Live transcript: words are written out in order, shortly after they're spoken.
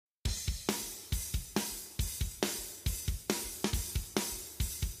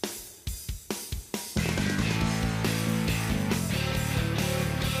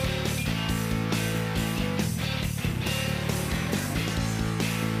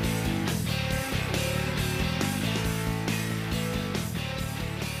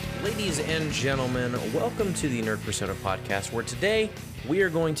Ladies and gentlemen, welcome to the Nerd Persona podcast, where today we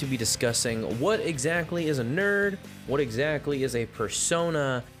are going to be discussing what exactly is a nerd, what exactly is a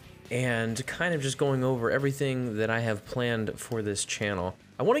persona, and kind of just going over everything that I have planned for this channel.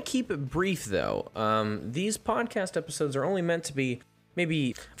 I want to keep it brief, though. These podcast episodes are only meant to be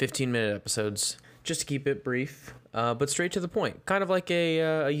maybe 15-minute episodes, just to keep it brief, but straight to the point. Kind of like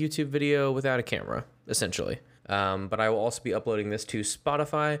a YouTube video without a camera, essentially. But I will also be uploading this to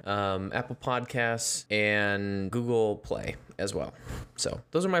Spotify, Apple Podcasts, and Google Play as well. So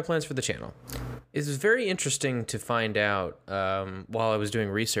those are my plans for the channel. It's very interesting to find out while I was doing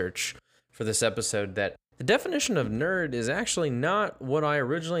research for this episode that the definition of nerd is actually not what I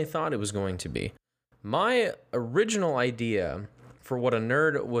originally thought it was going to be. My original idea for what a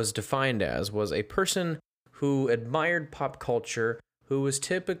nerd was defined as was a person who admired pop culture, who was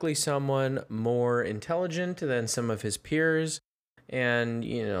typically someone more intelligent than some of his peers and,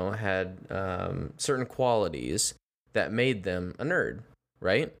 had certain qualities that made them a nerd,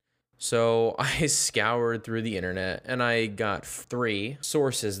 right? So I scoured through the internet and I got 3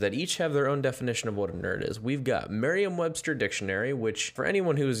 sources that each have their own definition of what a nerd is. We've got Merriam-Webster Dictionary, which for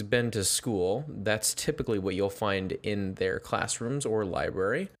anyone who's been to school, that's typically what you'll find in their classrooms or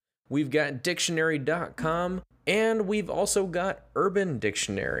library. We've got dictionary.com, and we've also got Urban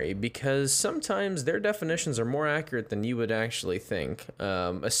Dictionary, because sometimes their definitions are more accurate than you would actually think,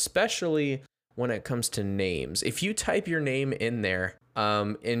 especially when it comes to names. If you type your name in there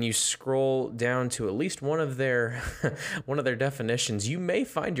and you scroll down to at least one of their definitions, you may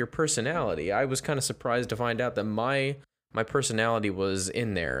find your personality. I was kind of surprised to find out that my personality was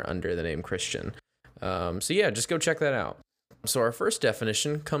in there under the name Christian. So yeah, just go check that out. So our first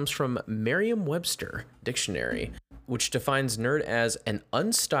definition comes from Merriam-Webster Dictionary, which defines nerd as an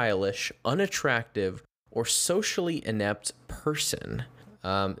unstylish, unattractive, or socially inept person.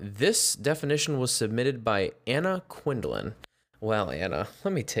 This definition was submitted by Anna Quindlen. Well, Anna,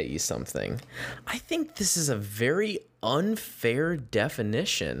 let me tell you something. I think this is a very unfair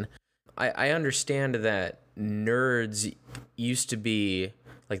definition. I understand that nerds used to be...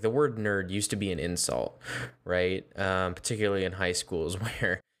 Like, the word nerd used to be an insult, right? Particularly in high schools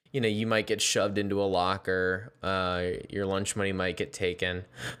where, you might get shoved into a locker, your lunch money might get taken.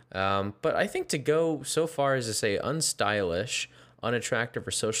 But I think to go so far as to say unstylish, unattractive,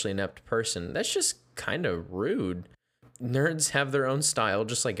 or socially inept person, that's just kind of rude. Nerds have their own style,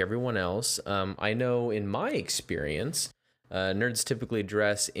 just like everyone else. I know in my experience, nerds typically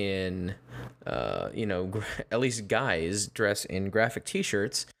dress in, at least guys dress in graphic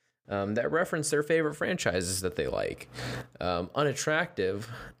t-shirts that reference their favorite franchises that they like. Unattractive,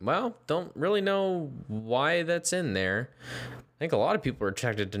 well, don't really know why that's in there. I think a lot of people are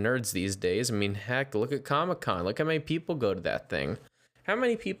attracted to nerds these days. I mean, heck, look at Comic-Con. Look how many people go to that thing. How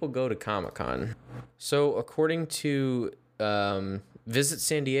many people go to Comic-Con? So according to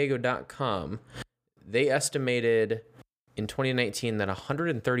visitsandiego.com, they estimated in 2019 that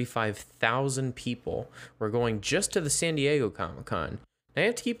 135,000 people were going just to the San Diego Comic-Con. Now you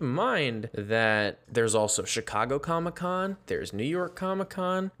have to keep in mind that there's also Chicago Comic-Con, there's New York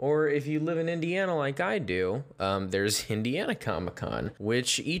Comic-Con, or if you live in Indiana like I do, there's Indiana Comic-Con,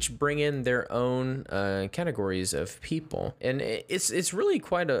 which each bring in their own categories of people. And it's really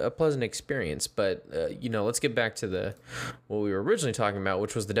quite a pleasant experience, but let's get back to what we were originally talking about,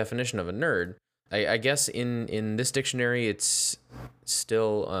 which was the definition of a nerd. I guess in this dictionary, it's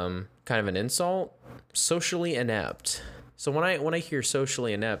still kind of an insult. Socially inept. So when I hear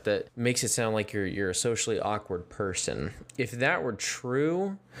socially inept, that makes it sound like you're a socially awkward person. If that were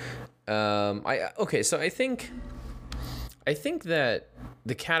true, so I think that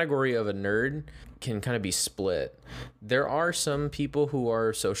the category of a nerd can kind of be split. There are some people who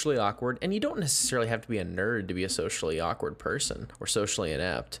are socially awkward, and you don't necessarily have to be a nerd to be a socially awkward person or socially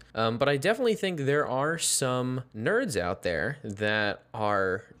inept. But I definitely think there are some nerds out there that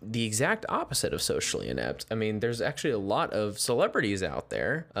are the exact opposite of socially inept. I mean, there's actually a lot of celebrities out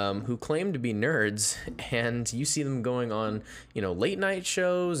there who claim to be nerds, and you see them going on, late night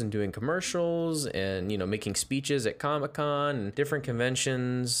shows and doing commercials and, making speeches at Comic-Con and different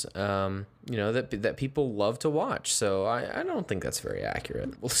conventions, that people love to watch. So I don't think that's very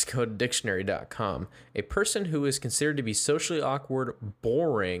accurate. Let's go to dictionary.com. A person who is considered to be socially awkward,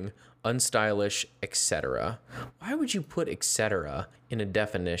 boring, unstylish, etc. Why would you put etc. in a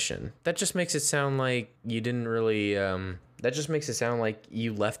definition? That just makes it sound like you didn't really that just makes it sound like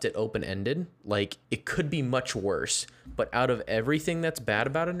you left it open-ended. Like it could be much worse, but out of everything that's bad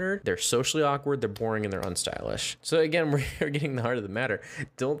about a nerd, they're socially awkward, they're boring, and they're unstylish. So again, we're getting the heart of the matter.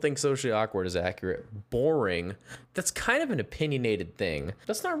 Don't think socially awkward is accurate. Boring, that's kind of an opinionated thing.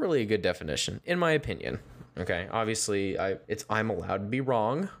 That's not really a good definition, in my opinion. Okay, obviously I'm allowed to be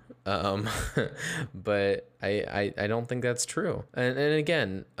wrong, but I don't think that's true. And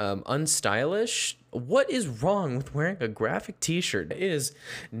again, unstylish. What is wrong with wearing a graphic t-shirt? It is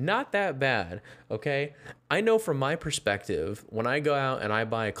not that bad, okay? I know from my perspective, when I go out and I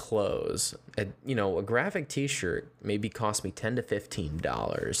buy clothes, a graphic t-shirt maybe cost me $10 to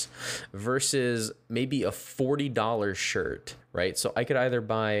 $15 versus maybe a $40 shirt, right? So I could either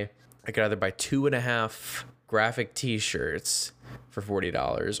buy 2.5 graphic t-shirts for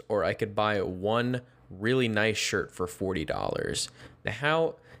 $40, or I could buy one really nice shirt for $40.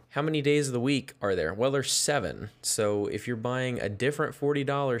 Now, how many days of the week are there? Well, there's 7. So if you're buying a different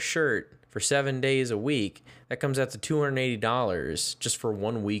 $40 shirt for 7 days a week, that comes out to $280 just for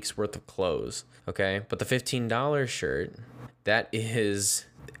 1 week's worth of clothes. Okay. But the $15 shirt, that is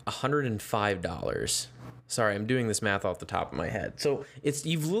 $105. Sorry, I'm doing this math off the top of my head. So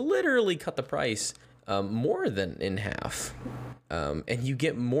you've literally cut the price more than in half, and you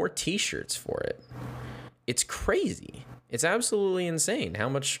get more t-shirts for it. It's crazy. It's absolutely insane how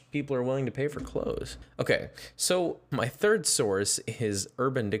much people are willing to pay for clothes. Okay, so my third source is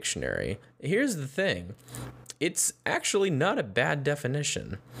Urban Dictionary. Here's the thing. It's actually not a bad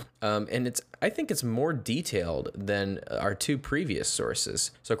definition, and I think it's more detailed than our 2 previous sources.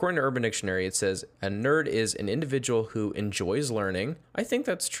 So according to Urban Dictionary, it says, a nerd is an individual who enjoys learning. I think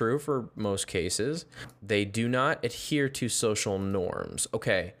that's true for most cases. They do not adhere to social norms.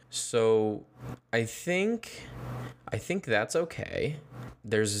 Okay, so I think that's okay.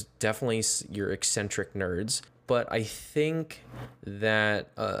 There's definitely your eccentric nerds. But I think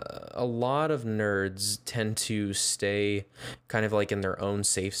that a lot of nerds tend to stay kind of like in their own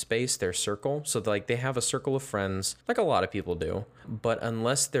safe space, their circle. So like they have a circle of friends, like a lot of people do. But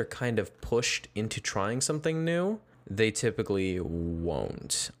unless they're kind of pushed into trying something new, they typically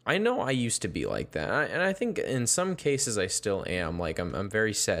won't. I know I used to be like that, and I think in some cases I still am. Like I'm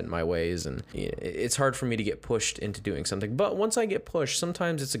very set in my ways, and it's hard for me to get pushed into doing something. But once I get pushed,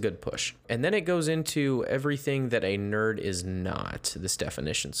 sometimes it's a good push. And then it goes into everything that a nerd is not, this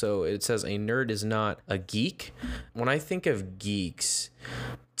definition. So it says a nerd is not a geek. When I think of geeks,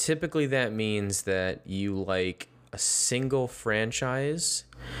 typically that means that you like a single franchise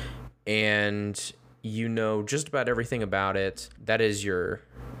and you know just about everything about it. That is your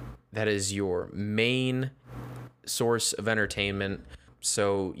main source of entertainment.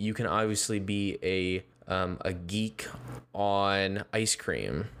 So you can obviously be a geek on ice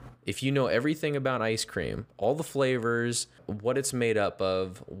cream. If you know everything about ice cream, all the flavors, what it's made up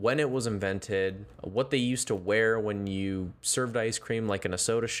of, when it was invented, what they used to wear when you served ice cream like in a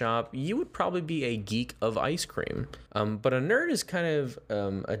soda shop, you would probably be a geek of ice cream. But a nerd is kind of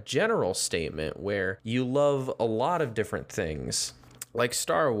a general statement where you love a lot of different things, like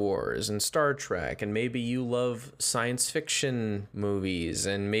Star Wars and Star Trek, and maybe you love science fiction movies,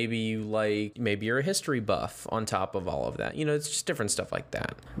 and maybe you're a history buff on top of all of that. You know, it's just different stuff like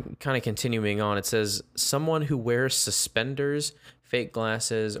that. Kind of continuing on, it says someone who wears suspenders, fake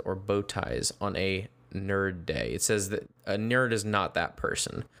glasses, or bow ties on a nerd day. It says that a nerd is not that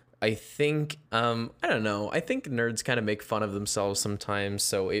person. I think, I don't know. I think nerds kind of make fun of themselves sometimes.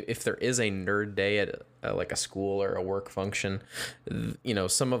 So if there is a nerd day at like a school or a work function, you know,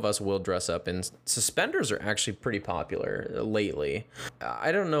 some of us will dress up, and suspenders are actually pretty popular lately.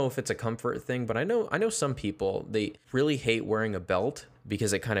 I don't know if it's a comfort thing, but I know some people, they really hate wearing a belt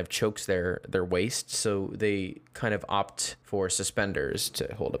because it kind of chokes their waist, so they kind of opt for suspenders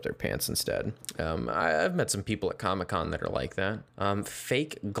to hold up their pants instead. I've met some people at Comic-Con that are like that.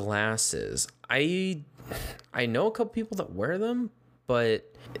 Fake glasses. I know a couple people that wear them,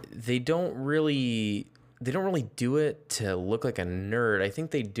 but they don't really do it to look like a nerd. I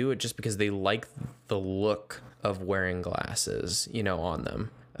think they do it just because they like the look of wearing glasses, you know, on them.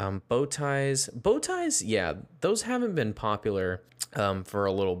 Bow ties, yeah, those haven't been popular for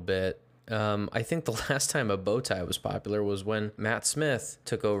a little bit. I think the last time a bow tie was popular was when Matt Smith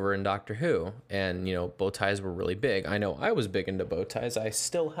took over in Doctor Who, and you know, bow ties were really big. I know I was big into bow ties. I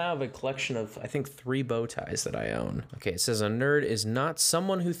still have a collection of, I think, 3 bow ties that I own. Okay, it says a nerd is not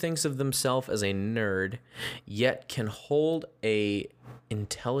someone who thinks of themselves as a nerd, yet can hold a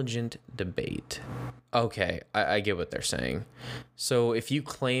intelligent debate. Okay, I get what they're saying. So if you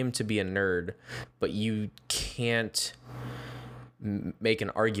claim to be a nerd, but you can't make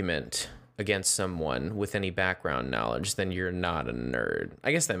an argument against someone with any background knowledge, then you're not a nerd.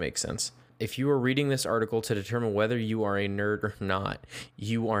 I guess that makes sense. If you are reading this article to determine whether you are a nerd or not,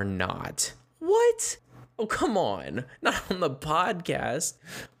 you are not. What? Oh, come on. Not on the podcast.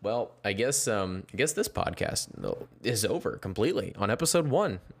 Well, I guess this podcast is over completely on episode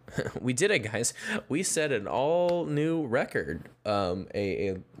 1. We did it, guys. We set an all new record.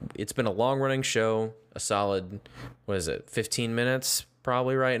 It's been a long running show, a solid, 15 minutes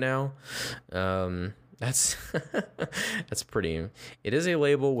probably right now. That's pretty. It is a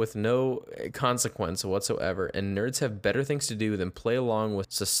label with no consequence whatsoever, and nerds have better things to do than play along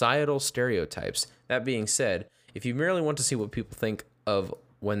with societal stereotypes. That being said, if you merely want to see what people think of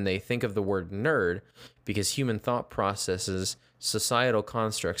when they think of the word nerd, because human thought processes, societal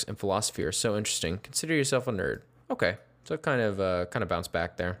constructs, and philosophy are so interesting, consider yourself a nerd. Okay. So kind of bounce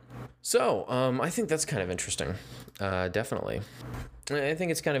back there. So I think that's kind of interesting. Definitely. I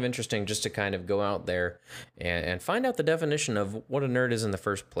think it's kind of interesting just to kind of go out there and find out the definition of what a nerd is in the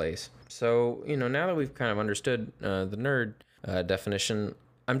first place. So, now that we've kind of understood the nerd definition,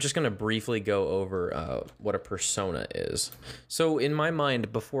 I'm just going to briefly go over what a persona is. So in my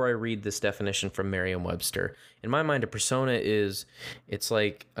mind, before I read this definition from Merriam-Webster, in my mind, a persona it's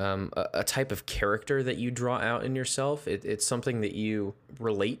like a type of character that you draw out in yourself. It's something that you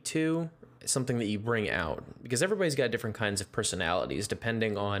relate to, something that you bring out, because everybody's got different kinds of personalities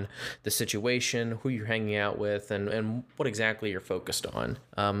depending on the situation, who you're hanging out with, and what exactly you're focused on.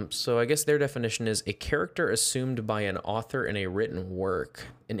 So I guess their definition is a character assumed by an author in a written work,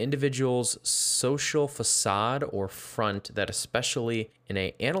 an individual's social facade or front that, especially in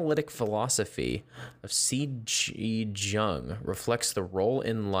an analytic philosophy of C.G. Jung, reflects the role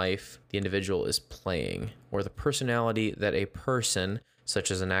in life the individual is playing, or the personality that a person,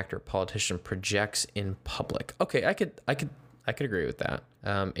 such as an actor or politician, projects in public. Okay, I could agree with that.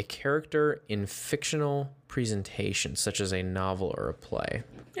 A character in fictional presentation, such as a novel or a play.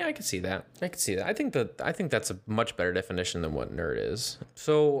 Yeah, I could see that. I think that's a much better definition than what nerd is.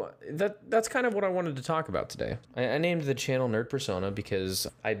 So that's kind of what I wanted to talk about today. I named the channel Nerd Persona because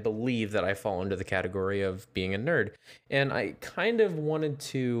I believe that I fall into the category of being a nerd, and I kind of wanted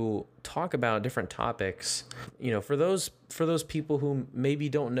to talk about different topics. For those people who maybe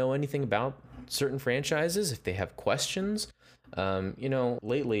don't know anything about certain franchises, if they have questions.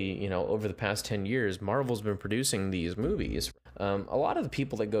 Lately, over the past 10 years, Marvel's been producing these movies. A lot of the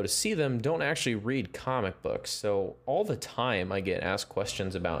people that go to see them don't actually read comic books. So all the time I get asked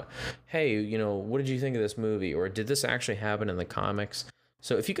questions about, hey, what did you think of this movie? Or did this actually happen in the comics?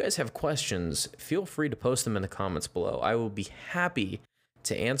 So if you guys have questions, feel free to post them in the comments below. I will be happy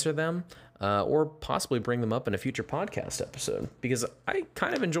to answer them, or possibly bring them up in a future podcast episode, because I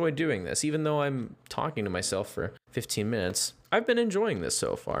kind of enjoy doing this. Even though I'm talking to myself for 15 minutes, I've been enjoying this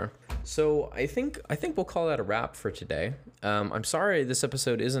so far. So I think we'll call that a wrap for today. I'm sorry this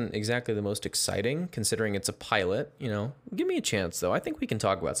episode isn't exactly the most exciting, considering it's a pilot. Give me a chance though. I think we can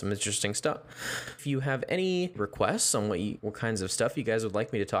talk about some interesting stuff. If you have any requests on what kinds of stuff you guys would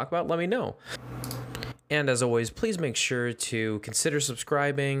like me to talk about, let me know. And as always, please make sure to consider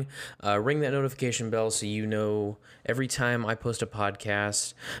subscribing, ring that notification bell so you know every time I post a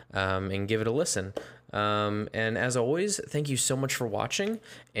podcast, and give it a listen. And as always, thank you so much for watching,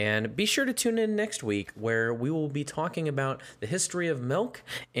 and be sure to tune in next week where we will be talking about the history of milk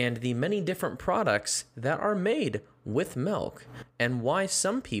and the many different products that are made with milk and why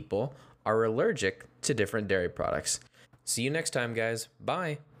some people are allergic to different dairy products. See you next time, guys.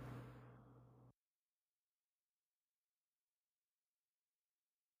 Bye.